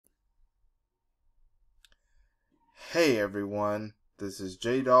Hey everyone, this is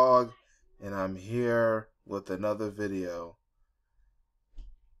J-Dog, and I'm here with another video.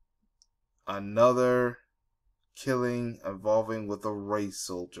 Another killing involving with a race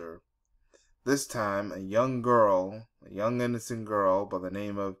soldier. This time, a young innocent girl by the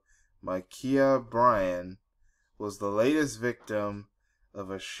name of Makiah Bryant was the latest victim of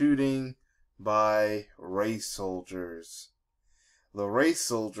a shooting by race soldiers. The race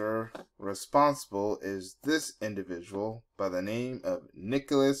soldier responsible is this individual by the name of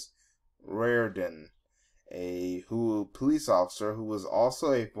Nicholas Reardon, a police officer who was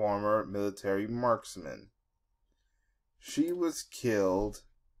also a former military marksman. She was killed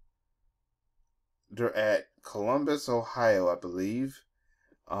at Columbus, Ohio, I believe.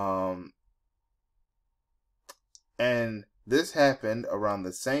 And this happened around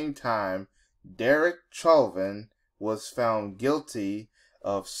the same time Derek Chauvin was found guilty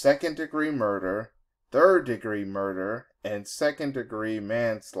of second-degree murder, third-degree murder, and second-degree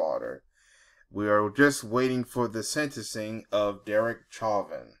manslaughter. We are just waiting for the sentencing of Derek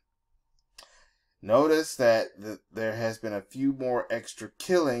Chauvin. Notice that there has been a few more extra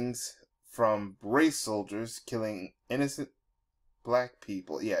killings from race soldiers killing innocent black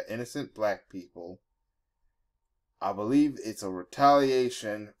people. Yeah, innocent black people. I believe it's a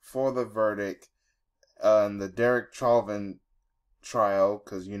retaliation for the verdict on the Derek Chauvin trial,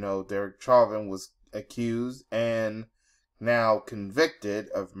 because Derek Chauvin was accused and now convicted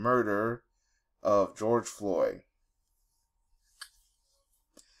of murder of George Floyd.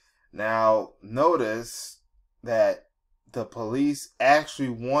 Now, notice that the police actually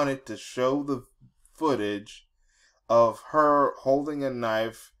wanted to show the footage of her holding a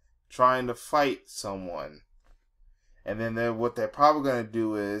knife trying to fight someone. And then what they're probably going to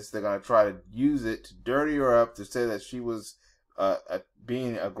do is they're going to try to use it to dirty her up, to say that she was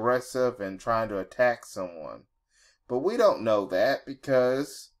being aggressive and trying to attack someone. But we don't know that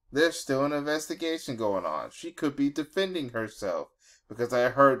because there's still an investigation going on. She could be defending herself, because I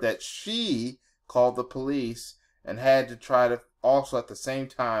heard that she called the police and had to try to also at the same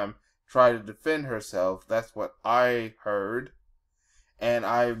time try to defend herself. That's what I heard. And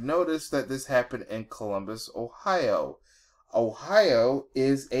I've noticed that this happened in Columbus, Ohio. Ohio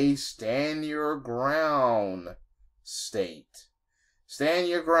is a stand your ground state. Stand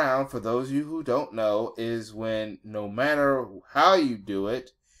your ground, for those of you who don't know, is when no matter how you do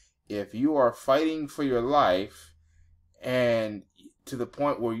it, if you are fighting for your life and to the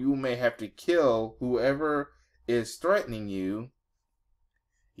point where you may have to kill whoever is threatening you,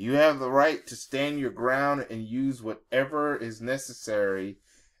 you have the right to stand your ground and use whatever is necessary,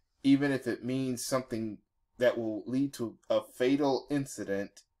 even if it means something that will lead to a fatal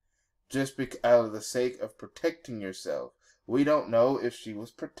incident, just out of the sake of protecting yourself. We don't know if she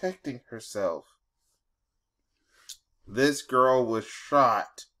was protecting herself. This girl was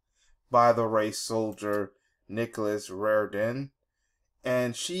shot by the race soldier Nicholas Reardon,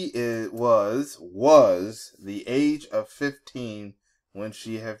 and she was the age of 15 when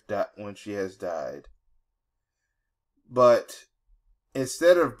she has died. But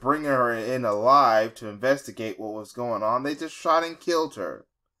instead of bringing her in alive to investigate what was going on, they just shot and killed her.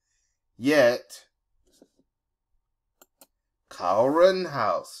 Yet Kyle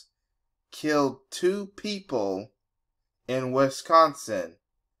Rittenhouse killed 2 people in Wisconsin,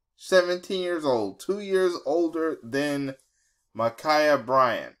 17 years old, 2 years older than Makiah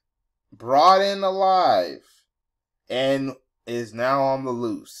Bryant, brought in alive, and is now on the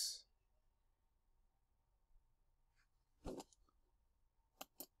loose.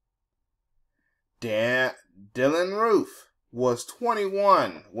 Dylan Roof was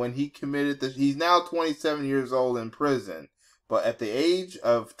 21 when he committed this. He's now 27 years old in prison. But at the age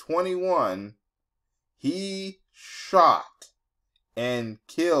of 21, he shot and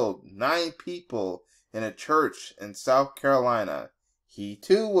killed 9 people in a church in South Carolina. He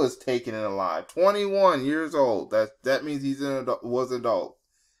too was taken in alive. 21 years old. That means he's was adult.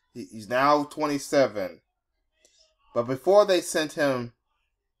 He's now 27. But before they sent him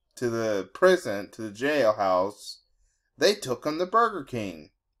to the prison, to the jailhouse, they took him to Burger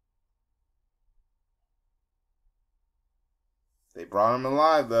King. They brought him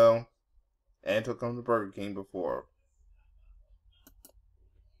alive, though, and took him to Burger King before.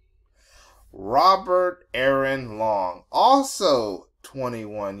 Robert Aaron Long, also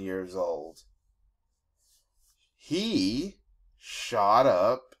 21 years old. He shot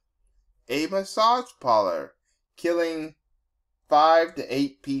up a massage parlor, killing 5 to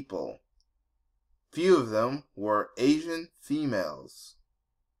 8 people. Few of them were Asian females.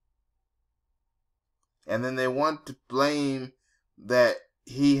 And then they want to blame that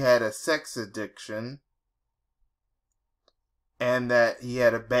he had a sex addiction and that he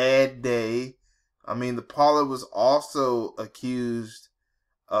had a bad day. I mean, the parlor was also accused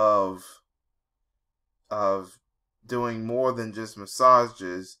of doing more than just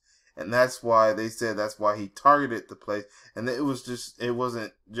massages, and that's why they said that's why he targeted the place. And it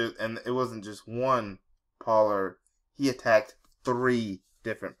wasn't just one parlor. He attacked 3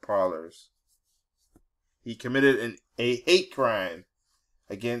 different parlors. He committed a hate crime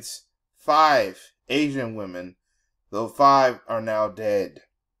against 5 Asian women, though 5 are now dead.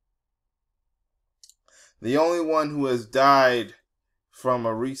 The only one who has died from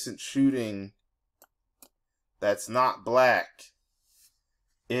a recent shooting that's not black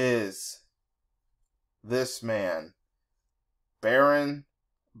is this man, Brandon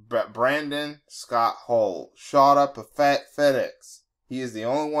Scott Hull, shot up a FedEx. He is the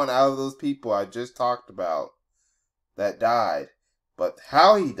only one out of those people I just talked about that died. But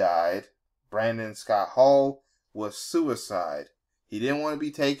how he died, Brandon Scott Hull, was suicide. He didn't want to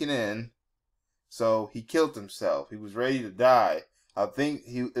be taken in, so he killed himself. He was ready to die. I think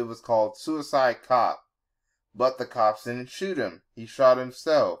it was called Suicide Cop. But the cops didn't shoot him. He shot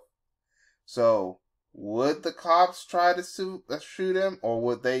himself. So, would the cops try to shoot him, or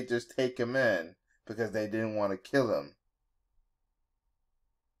would they just take him in because they didn't want to kill him?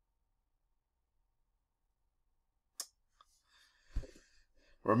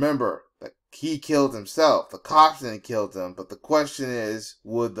 Remember, he killed himself. The cops didn't kill him. But the question is,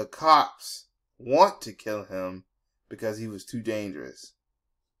 would the cops want to kill him because he was too dangerous?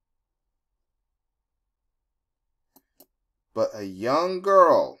 But a young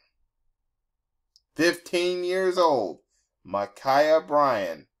girl, 15 years old, Makiah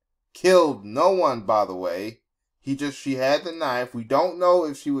Bryant, killed no one, by the way. She had the knife. We don't know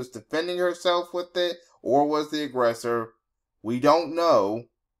if she was defending herself with it or was the aggressor. We don't know.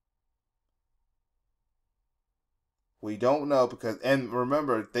 We don't know because, and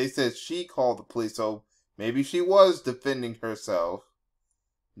remember, they said she called the police, so maybe she was defending herself.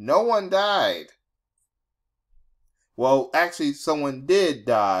 No one died. Well, actually, someone did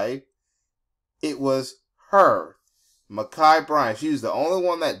die. It was her, Makiah Bryant. She was the only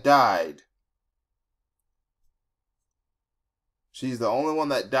one that died. She's the only one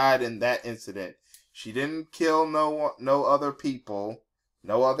that died in that incident. She didn't kill no other people.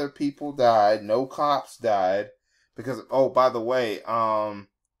 No other people died. No cops died. Because, oh, by the way,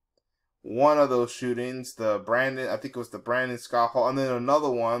 one of those shootings, I think it was the Brandon Scott Hall, and then another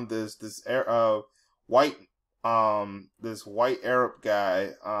one, this white Arab guy,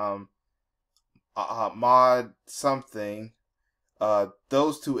 Ahmad something.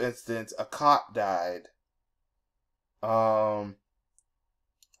 Those 2 incidents, a cop died. I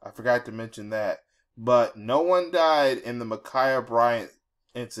forgot to mention that, but no one died in the Makiah Bryant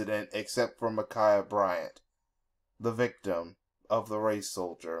incident except for Makiah Bryant, the victim of the race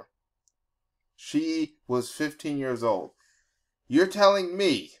soldier. She was 15 years old. You're telling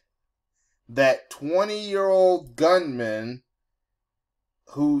me that 20-year-old gunmen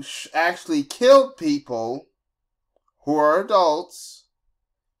who actually killed people who are adults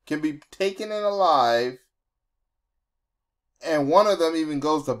can be taken in alive, and one of them even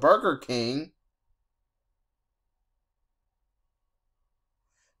goes to Burger King,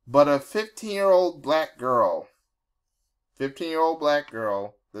 but a 15-year-old black girl, this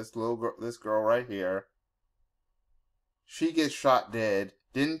girl right here, she gets shot dead,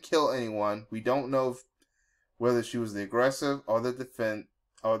 didn't kill anyone. We don't know whether she was the aggressive or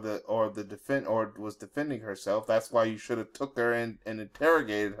the or was defending herself. That's why you should have took her in and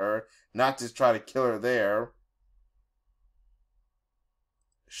interrogated her, not just try to kill her there.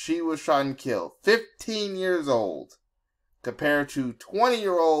 She was shot and killed. 15 years old. Compared to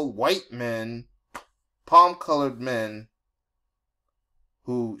 20-year-old white men, palm-colored men,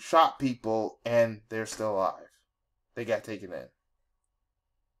 who shot people and they're still alive. They got taken in.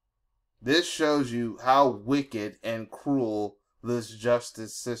 This shows you how wicked and cruel this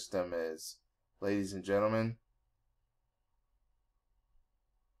justice system is, ladies and gentlemen.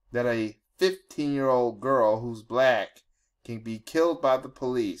 That a 15-year-old girl who's black can be killed by the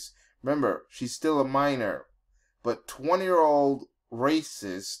police. Remember, she's still a minor. But 20-year-old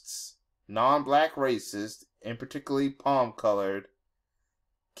racists, non-black racists, and particularly palm-colored,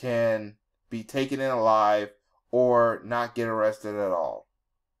 can be taken in alive or not get arrested at all.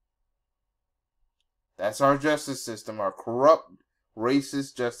 That's our justice system, our corrupt,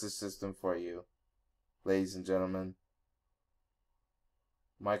 racist justice system for you, ladies and gentlemen.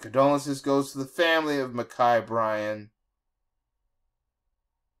 My condolences goes to the family of Makiah Bryant.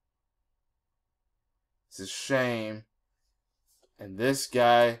 It's a shame. And this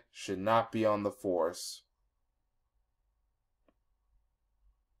guy should not be on the force.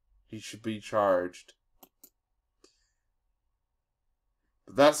 he should be charged.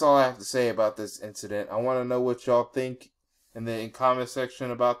 But that's all I have to say about this incident. I want to know what y'all think in the comment section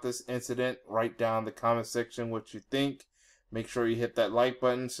about this incident. Write down in the comment section what you think. Make sure you hit that like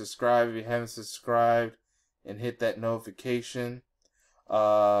button, subscribe if you haven't subscribed, and hit that notification.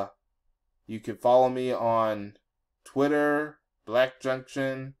 You can follow me on Twitter, Black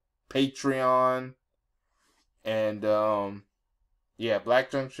Junction, Patreon, and Black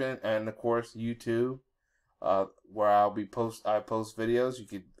Junction, and of course YouTube, where I post videos. You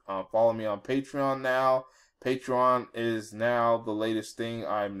can follow me on Patreon now. Patreon is now the latest thing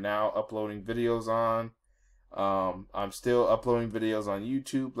I'm now uploading videos on. I'm still uploading videos on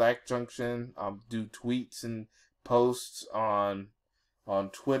YouTube, Black Junction. Do tweets and posts on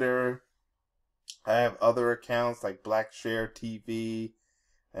Twitter. I have other accounts like Black Share TV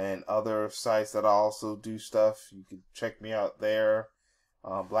and other sites that I also do stuff. You can check me out there.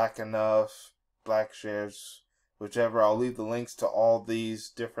 Black Enough, Black Shares, whichever. I'll leave the links to all these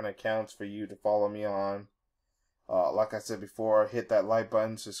different accounts for you to follow me on. Like I said before, hit that like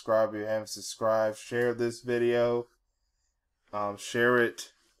button, subscribe if you haven't subscribed, share this video. Share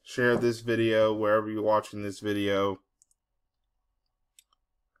this video wherever you're watching this video.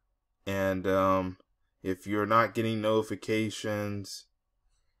 And if you're not getting notifications,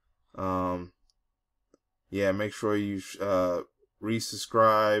 make sure you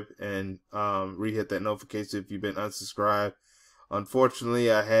resubscribe and re-hit that notification if you've been unsubscribed. Unfortunately,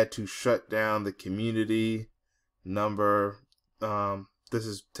 I had to shut down the community number. This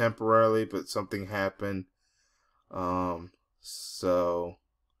is temporarily, but something happened. But still,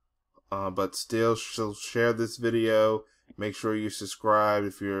 share this video. Make sure you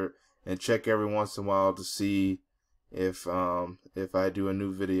subscribe and check every once in a while to see if I do a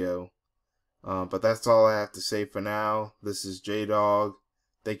new video. But that's all I have to say for now. This is J-Dog.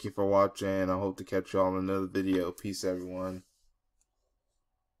 Thank you for watching. I hope to catch you all in another video. Peace, everyone.